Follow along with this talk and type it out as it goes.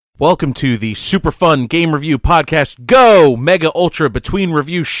Welcome to the super fun game review podcast. Go Mega Ultra Between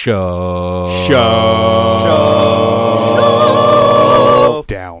Review Show.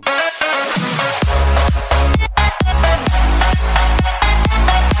 Down.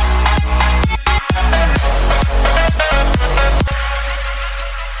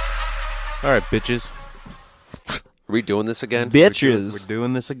 All right, bitches. Are we doing this again? Bitches. We're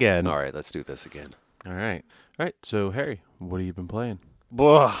doing this again. All right, let's do this again. All right. So, Harry, what have you been playing?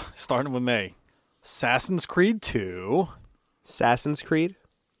 Starting with me. Assassin's Creed 2. Assassin's Creed?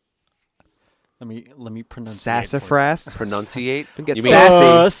 Let me pronounce Sassafras? Pronunciate? Get You mean- sassy.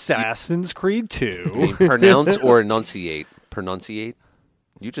 Assassin's Creed You mean 2. pronounce or enunciate? Pronunciate?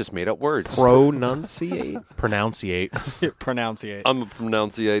 You just made up words. Pronunciate? Pronunciate. Pronunciate. I'm going to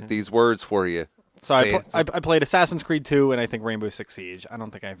pronunciate these words for you. So Say I it. played Assassin's Creed 2 and I think Rainbow Six Siege. I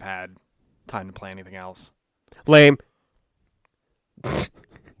don't think I've had time to play anything else. Lame.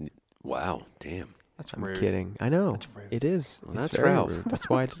 Wow, damn. That's I'm rude. kidding. I know. That's rude. It is. Well, It's that's very Ralph. rude. That's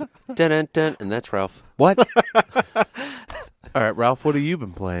why. Dun, and that's Ralph. What? All right, Ralph, what have you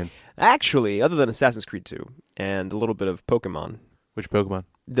been playing? Actually, other than Assassin's Creed 2 and a little bit of Pokemon, Which Pokemon?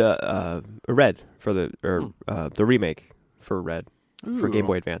 the Red for the remake for Red for Game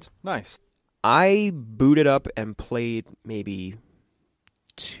Boy Advance. Nice. I booted up and played maybe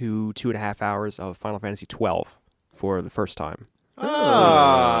 2.5 hours of Final Fantasy 12 for the first time.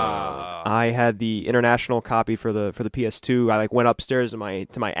 I had the international copy for the PS2. I went upstairs to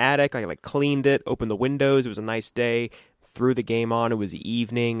my attic. I cleaned it, opened the windows. It was a nice day. Threw the game on. It was the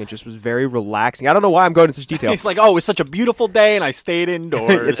evening. It just was very relaxing. I don't know why I'm going into such detail. It's like, it was such a beautiful day and I stayed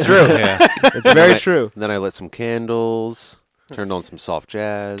indoors. It's true. Yeah. It's very true. Then I lit some candles, turned on some soft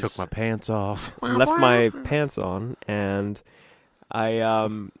jazz. Took my pants off. Left my pants on, and I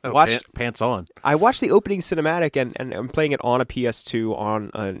watched. Pants on. I watched the opening cinematic, and I'm playing it on a PS2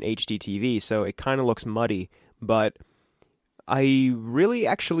 on an HD TV, so it kind of looks muddy, but I really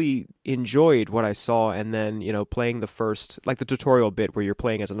actually enjoyed what I saw, and then, playing the first, the tutorial bit where you're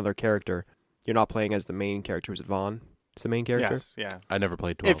playing as another character. You're not playing as the main character. Is it Vaughn? It's the main character? Yes, yeah. I never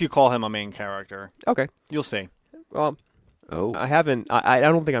played 12. If you call him a main character, Okay. you'll see. Well, Oh. I haven't. I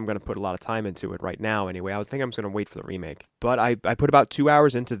don't think I'm going to put a lot of time into it right now. Anyway, I think I'm just going to wait for the remake. But I put about 2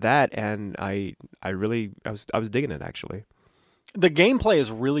 hours into that, and I was digging it actually. The gameplay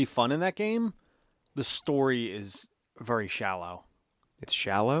is really fun in that game. The story is very shallow. It's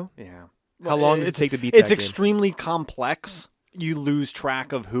shallow. Yeah. How long does it take to beat It's that game? extremely complex. You lose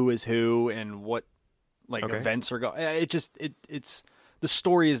track of who is who and what Okay. events are going. It's the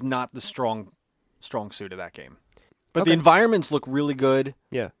story is not the strong suit of that game. But the Okay. environments look really good.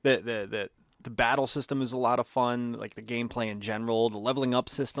 Yeah. The battle system is a lot of fun. Like the gameplay in general, the leveling up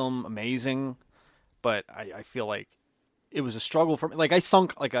system, amazing. But I feel like it was a struggle for me. Like I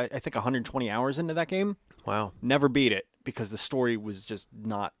sunk I think 120 hours into that game. Wow. Never beat it because the story was just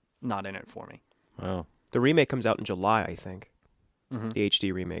not in it for me. Wow. The remake comes out in July, I think. Mhm. The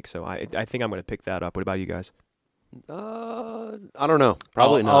HD remake. So I think I'm going to pick that up. What about you guys? I don't know.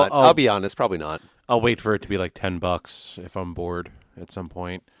 Probably not. I'll- I'll be honest. Probably not. I'll wait for it to be like $10 if I'm bored at some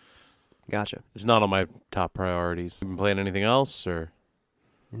point. Gotcha. It's not on my top priorities. You been playing anything else, or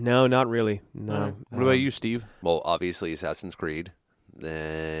No, not really. No. What about you, Steve? Well, obviously Assassin's Creed.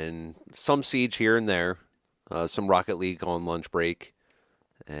 Then some Siege here and there. Some Rocket League on lunch break.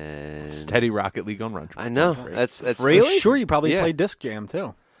 And Steady Rocket League on Run. I know. That's I'm sure you probably Yeah. played Disc Jam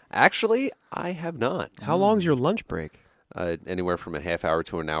too. Actually, I have not. How long's your lunch break? Anywhere from a half hour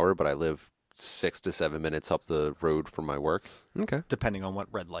to an hour, but I live 6 to 7 minutes up the road from my work. Okay. Depending on what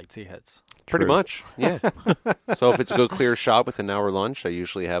red lights he hits. Pretty True. much, yeah. So if it's a good clear shot with an hour lunch, I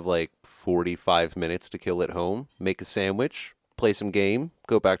usually have 45 minutes to kill at home, make a sandwich, play some game,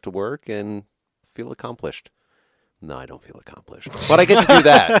 go back to work, and feel accomplished. No, I don't feel accomplished. But I get to do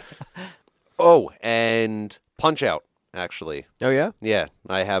that. Oh, and Punch-Out, actually. Oh, yeah? Yeah,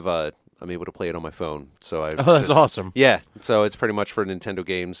 I'm able to play it on my phone. So I. Oh, that's awesome. Yeah, so it's pretty much for Nintendo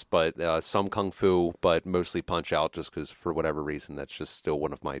games, but some Kung Fu, but mostly Punch-Out, just because for whatever reason, that's just still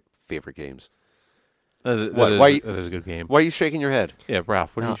one of my favorite games. That is a good game. Why are you shaking your head? Yeah,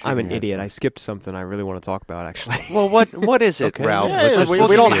 Ralph, what are you I'm an shaking your idiot. I skipped something I really want to talk about, actually. Well, what is it, Okay. Ralph? Yeah, Let's just- we we'll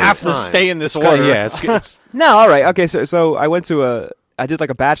don't give you have the to time. stay in this head? order. Yeah, it's No, all right. Okay, so I went to I did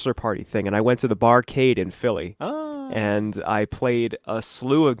a bachelor party thing, and I went to the Barcade in Philly, and I played a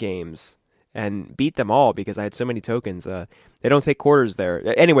slew of games and beat them all because I had so many tokens. They don't take quarters there.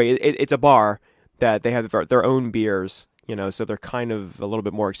 Anyway, it's a bar that they have their own beers, so they're kind of a little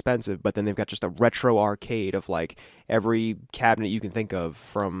bit more expensive, but then they've got just a retro arcade of every cabinet you can think of,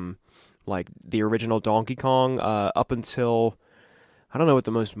 from the original Donkey Kong up until I don't know what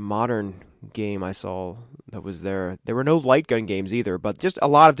the most modern game I saw that was there. There were no light gun games either, but just a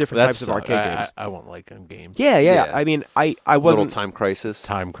lot of different types of arcade games. I want light gun games. Yeah. Yeah. I mean, I Little wasn't. Time Crisis.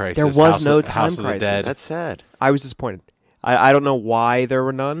 Time Crisis. There was House no of, Time House of the Crisis. Dead. That's sad. I was disappointed. I don't know why there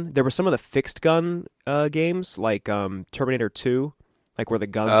were none. There were some of the fixed gun games, like Terminator 2, like where the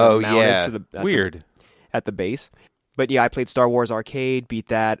guns are mounted to the Weird. at the base. But yeah, I played Star Wars Arcade, beat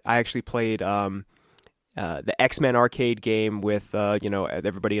that. I actually played the X-Men arcade game with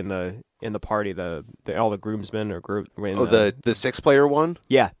everybody in the party, all the groomsmen or group. The 6-player one.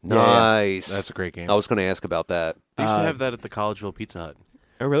 Yeah, Nice. That's a great game. I was going to ask about that. They used to have that at the Collegeville Pizza Hut.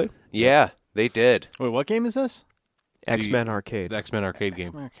 Oh really? Yeah, they did. Wait, what game is this? X-Men arcade. The X-Men arcade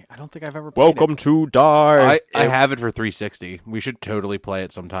game. Okay, I don't think I've ever played Welcome to Die. I have it for 360. We should totally play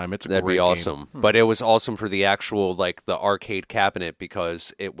it sometime. It's a That'd great be game. awesome. But it was awesome for the actual, like, the arcade cabinet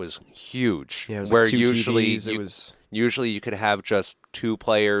because it was huge. Yeah, it was where like two usually TVs, usually you could have just 2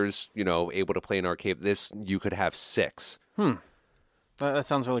 players, able to play an arcade. This, you could have 6. That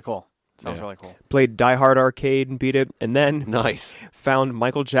sounds really cool. Sounds Yeah. really cool. Played Die Hard arcade and beat it, and then Nice. found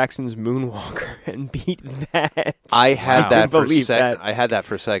Michael Jackson's Moonwalker and beat that. I had Wow. that Couldn't for believe that. I had that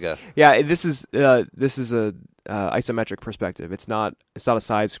for Sega. Yeah, this is a isometric perspective. It's not a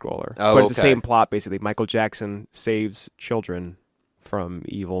side scroller, Oh, but it's the okay. same plot basically. Michael Jackson saves children from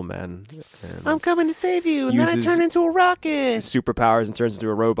evil men. And coming to save you, and then I turn into a rocket. superpowers and turns into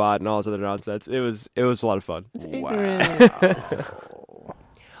a robot and all this other nonsense. It was a lot of fun.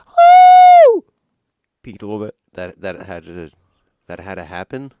 Peaked a little bit. That had to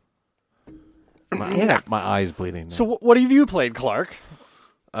happen. My eye's bleeding. Now. So what have you played, Clark?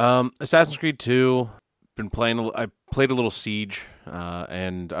 Assassin's Creed 2. Been playing. I played a little Siege,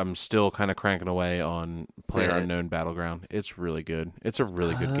 and I'm still kind of cranking away on PlayerUnknown Battleground. It's really good. It's a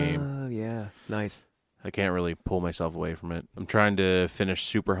really good game. Oh yeah, nice. I can't really pull myself away from it. I'm trying to finish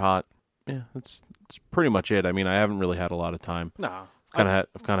Super Hot. Yeah, that's pretty much it. I mean, I haven't really had a lot of time. No. I've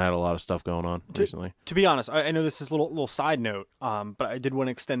kind of had a lot of stuff going on recently. To be honest, I know this is a little side note, but I did want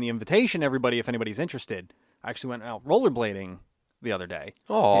to extend the invitation to everybody if anybody's interested. I actually went out rollerblading the other day.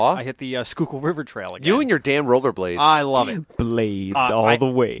 Aw. I hit the Schuylkill River Trail again. You and your damn rollerblades. I love it. Blades I- all the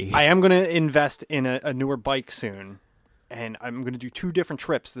way. I am going to invest in a newer bike soon, and I'm going to do 2 different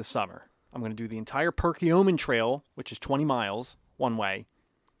trips this summer. I'm going to do the entire Perkiomen Trail, which is 20 miles one way.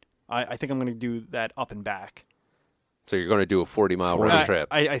 I think I'm going to do that up and back. So you're going to do a 40-mile road trip.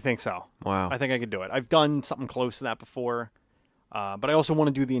 I think so. Wow. I think I could do it. I've done something close to that before, but I also want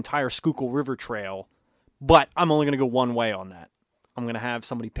to do the entire Schuylkill River Trail, but I'm only going to go one way on that. I'm going to have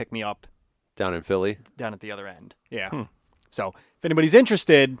somebody pick me up Down in Philly. down at the other end. Yeah. So if anybody's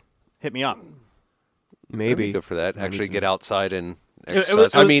interested, hit me up. That'd Maybe be good for that. I need Actually some- get outside and It exercise.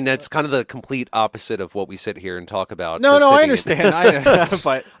 was- I mean, that's kind of the complete opposite of what we sit here and talk about. No, just I sitting in- understand.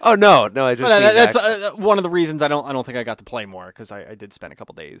 But Oh, no. I just mean that's that one of the reasons I don't think I got to play more because I did spend a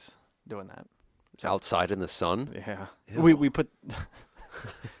couple days doing that. outside in the sun. Yeah. Ew. We put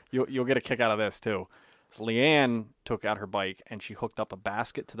you'll get a kick out of this too. So Leanne took out her bike and she hooked up a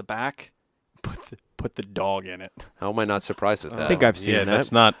basket to the back, put the dog in it. How am I not surprised at that? I think I've seen Yeah, that.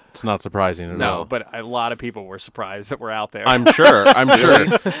 it's not surprising at No. all. But a lot of people were surprised that we're out there. I'm sure.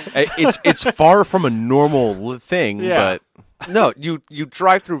 It's far from a normal thing, Yeah. but No, you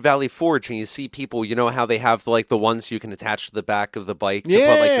drive through Valley Forge and you see people, you know how they have like the ones you can attach to the back of the bike to put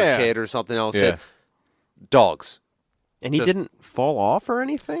like your Yeah. kid or something else Yeah. in? Dogs. And he Just- didn't fall off or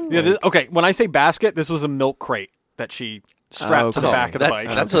anything? Yeah. Like- Okay. When I say basket, this was a milk crate that she strapped to the Okay. back of the bike.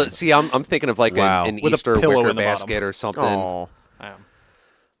 That's see, I'm thinking of like Wow. an With a Easter pillow wicker in the bottom. basket or something. Aw.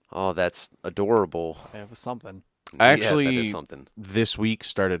 Oh, that's adorable. Yeah, it was something. I Yeah, actually that is something. this week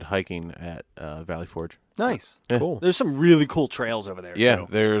started hiking at Valley Forge. Nice. Yeah. Cool. There's some really cool trails over there. Yeah, Too.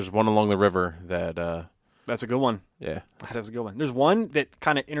 there's one along the river that That's a good one. yeah. That's a good one. There's one that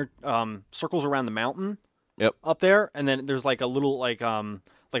kind of circles around the mountain. Yep. Up there, and then there's like a little like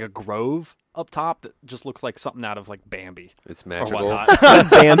a grove up top that just looks like something out of like Bambi It's or magical. whatnot.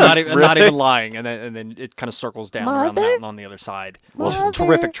 I'm not even lying. And then it kind of circles down around the mountain on the other side. It's a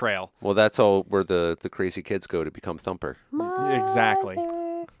terrific trail. Well, that's all where the crazy kids go to become Thumper. Exactly.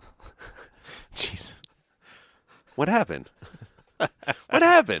 Jesus. What happened? What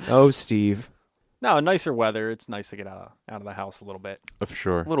happened? Oh, Steve. No, nicer weather. It's nice to get out of the house a little bit. For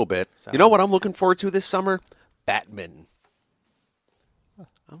sure. A little bit. So- You know what I'm looking forward to this summer? Badminton.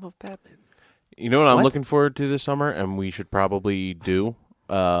 I love badminton. You know what I'm What? looking forward to this summer, and we should probably do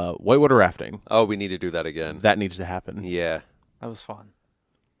whitewater rafting. Oh, we need to do that again. That needs to happen. Yeah. That was fun.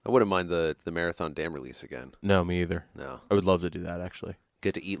 I wouldn't mind the marathon dam release again. No, me either. No. I would love to do that actually.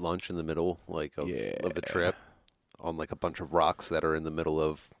 Get to eat lunch in the middle of the trip. on like a bunch of rocks that are in the middle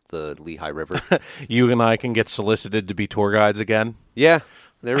of the Lehigh River. You and I can get solicited to be tour guides again. Yeah,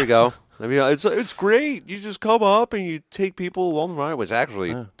 there we go. I mean, it's great. You just come up and you take people along the ride, which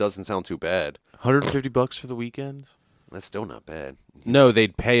actually doesn't sound too bad. $150 for the weekend. That's still not bad. No,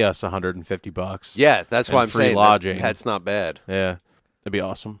 they'd pay us $150. Yeah, that's why I'm free saying lodging. That's not bad. Yeah, that'd be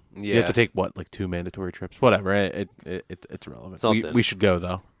awesome. Yeah. You have to take what, like 2 mandatory trips? Whatever. It's irrelevant. We should go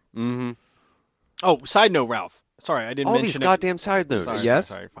though. Mm-hmm. Oh, side note, Ralph. Sorry, I didn't All mention these it. goddamn side notes. Sorry, Yes?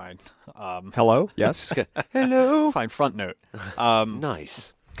 Sorry, fine. Hello? Yes? Hello. Fine, front note.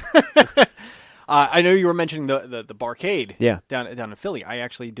 Nice. I know you were mentioning the barcade down in Philly. I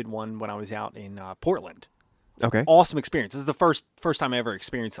actually did one when I was out in Portland. Okay. Awesome experience. This is the first time I ever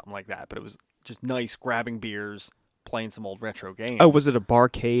experienced something like that, but it was just nice grabbing beers, playing some old retro games. Oh, was it a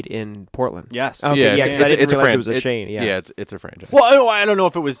barcade in Portland? Yes. Okay, yeah, 'cause I didn't it's a realize fran- it was a chain. Yeah. it's a franchise. Well, I don't know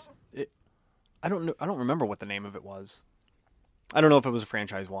if it was. I don't know. I don't remember what the name of it was. I don't know if it was a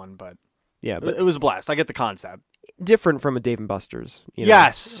franchise one, but Yeah, but it was a blast. I get the concept. different from a Dave and Buster's. You know?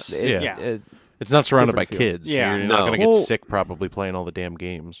 Yes. Yeah. It's not surrounded by Different feel. kids. Yeah. You're No. not going to Well- get sick probably playing all the damn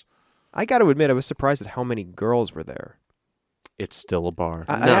games. I got to admit, I was surprised at how many girls were there. It's still a bar.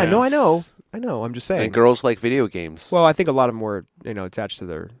 I know. Nice. I know. I'm just saying. And girls like video games. Well, I think a lot of them were, attached to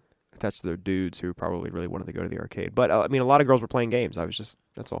their dudes who probably really wanted to go to the arcade. But I mean, a lot of girls were playing games.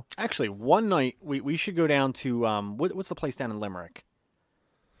 That's all. Actually, one night we should go down to what's the place down in Limerick?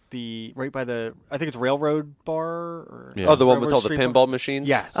 Right by I think it's Railroad Bar. Or Yeah. Oh, the one with Railroad all the Street pinball Bar? machines?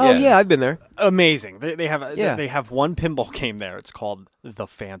 Yes. Oh yeah, I've been there. Amazing. They have Yeah. they have one pinball game there. It's called The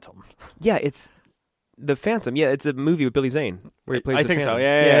Phantom. Yeah, it's the Phantom. Yeah, it's a movie with Billy Zane where he plays. I the think so.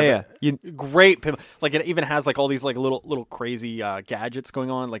 Phantom. Yeah. You, Great pinball. Like it even has like all these like little crazy gadgets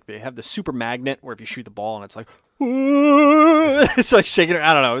going on. Like they have the super magnet where if you shoot the ball and it's like it's like shaking it.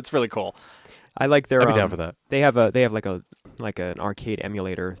 I don't know. It's really cool. I like their. I'd be down for that. They have like an arcade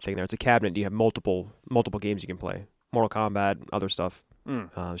emulator thing there. It's a cabinet. You have multiple games you can play. Mortal Kombat, other stuff.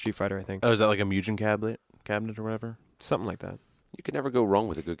 Street Fighter, I think. Oh, is that like a Mugen cabinet or whatever? Something like that. You can never go wrong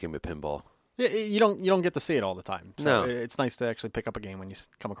with a good game of pinball. You don't get to see it all the time. So No. it's nice to actually pick up a game when you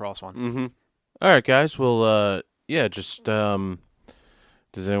come across one. Mm-hmm. All right, guys. Well, just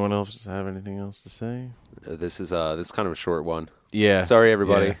does anyone else have anything else to say? This is kind of a short one. Yeah. Sorry,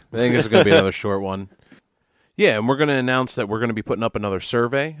 everybody. Yeah. I think this is going to be another short one. Yeah, and we're going to announce that we're going to be putting up another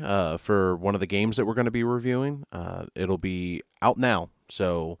survey for one of the games that we're going to be reviewing. It'll be out now.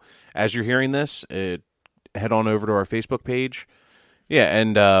 So as you're hearing this, head on over to our Facebook page. Yeah,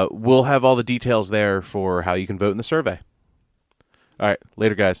 and we'll have all the details there for how you can vote in the survey. All right,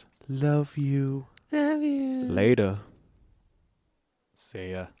 later, guys. Love you. Later.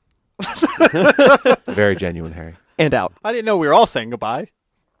 See ya. Very genuine, Harry. And out. I didn't know we were all saying goodbye.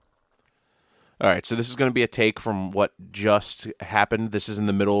 All right, so this is going to be a take from what just happened. This is in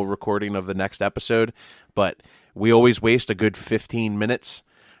the middle recording of the next episode, but we always waste a good 15 minutes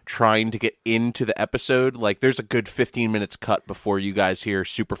trying to get into the episode. Like, there's a good 15 minutes cut before you guys hear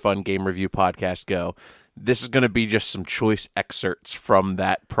Super Fun Game Review Podcast go. This is going to be just some choice excerpts from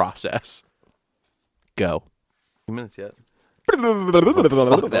that process. Go. 2 minutes yet? Fuck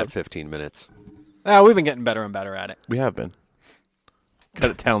that 15 minutes. We've been getting better and better at it. We have been. Cut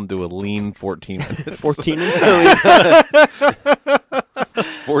it down to a lean 14 minutes. 14 minutes.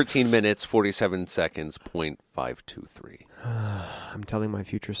 14 minutes, 47 seconds, .523. I'm telling my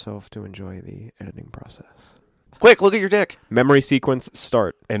future self to enjoy the editing process. Quick, look at your dick. Memory sequence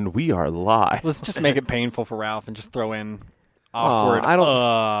start. And we are live. Let's just make it painful for Ralph and just throw in awkward. I don't-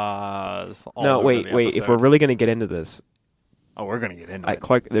 all No, over wait. the If episode. we're really going to get into this, we're gonna get into it.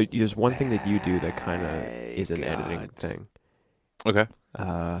 Clark, there's one thing that you do that kind of is an editing God. thing. Okay.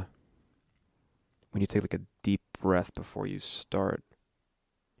 When you take like a deep breath before you start,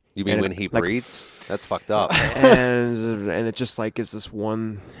 You mean And when it- he like- breathes? That's fucked up. and it just like is this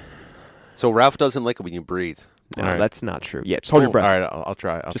one. So Ralph doesn't like it when you breathe. No, All right. that's not true. Yeah, just hold your All breath. right, I'll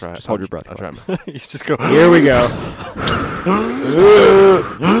try. Just hold your breath. I'll try. You should just go. Here we go.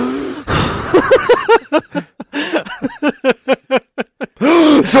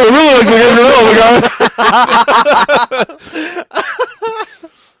 So I really like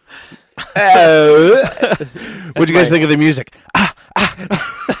What'd you guys think of the music?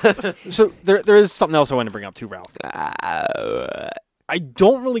 So there is something else I want to bring up too, Ralph. I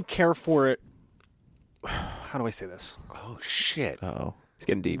don't really care for it. How do I say this? Oh, shit. Oh, It's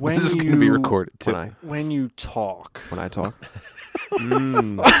getting deep. When this is going to be you- recorded too. When you talk, When I talk. Just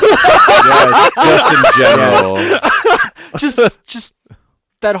in general. just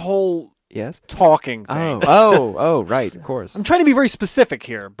that whole Yes. talking thing. Oh, right. Of course. I'm trying to be very specific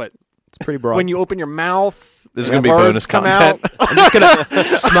here, but It's pretty broad. When you open your mouth, This is going to be words bonus come content. out. I'm just gonna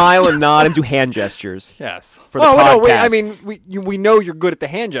smile and nod and do hand gestures. Yes. For the no, podcast. wait, I mean, we know you're good at the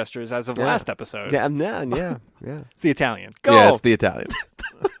hand gestures as of Yeah. last episode. Yeah, yeah. It's the Italian. Go. Yeah, it's the Italian.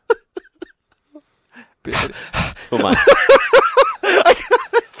 Come on.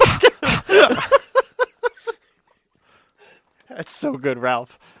 That's so good,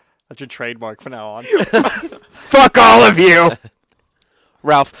 Ralph. That's your trademark from now on. Fuck all of you.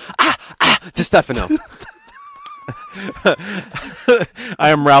 Ralph. To Stefano. I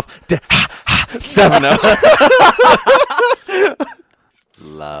am Ralph Stefano.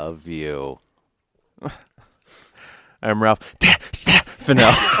 Love you. I am Ralph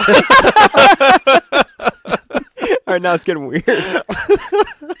Stefano. All right, now it's getting weird.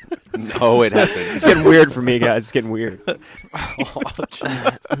 No, it hasn't. It's getting weird for me, guys. It's getting weird. Oh,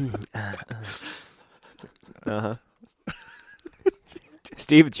 jeez.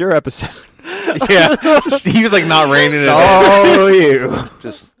 Steve, it's your episode. Yeah, Steve's like not reining it in. Oh, you.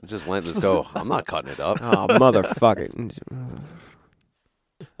 Just let this go. I'm not cutting it up. Oh, motherfucker.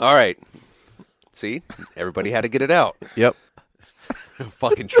 All right. See? Everybody had to get it out. Yep.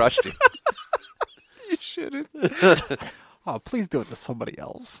 Fucking trust you. You shouldn't. Oh, please do it to somebody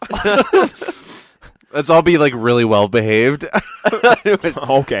else. Let's all be like really well behaved.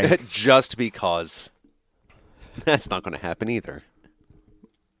 Okay. Just because. That's not going to happen either.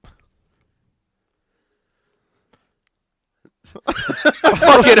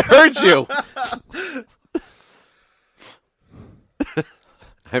 Fucking hurt you.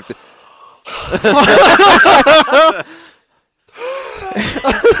 I have to.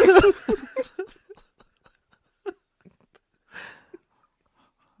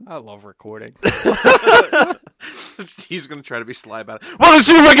 I love recording. Steve's gonna try to be sly about it. Well, let's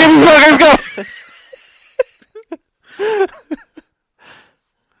see if I can go.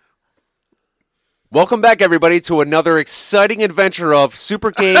 Welcome back, everybody, to another exciting adventure of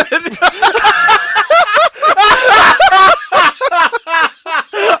Super Game.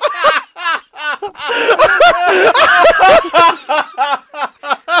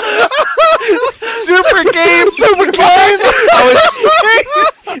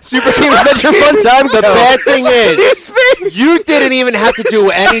 Super Game Adventure Fun Time. The bad thing is, you didn't even have to do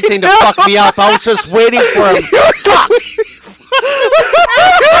anything to fuck me up. I was just waiting for him.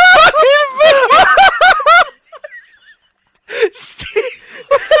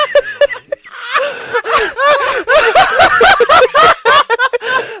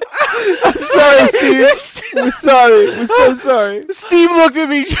 I'm sorry, Steve. We're sorry. We're so sorry. Steve looked at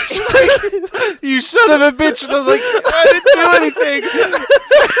me just like, you son of a bitch. And I was like, I didn't do anything.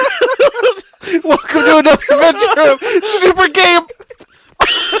 Welcome to another adventure of Super Game.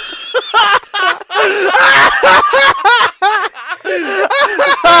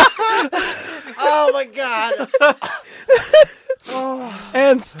 Oh my god.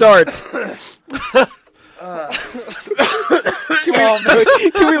 And start.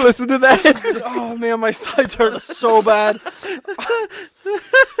 Can we listen to that? Oh, man, my sides hurt so bad.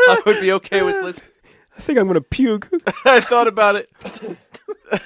 I would be okay with listening. I think I'm going to puke. I thought about it.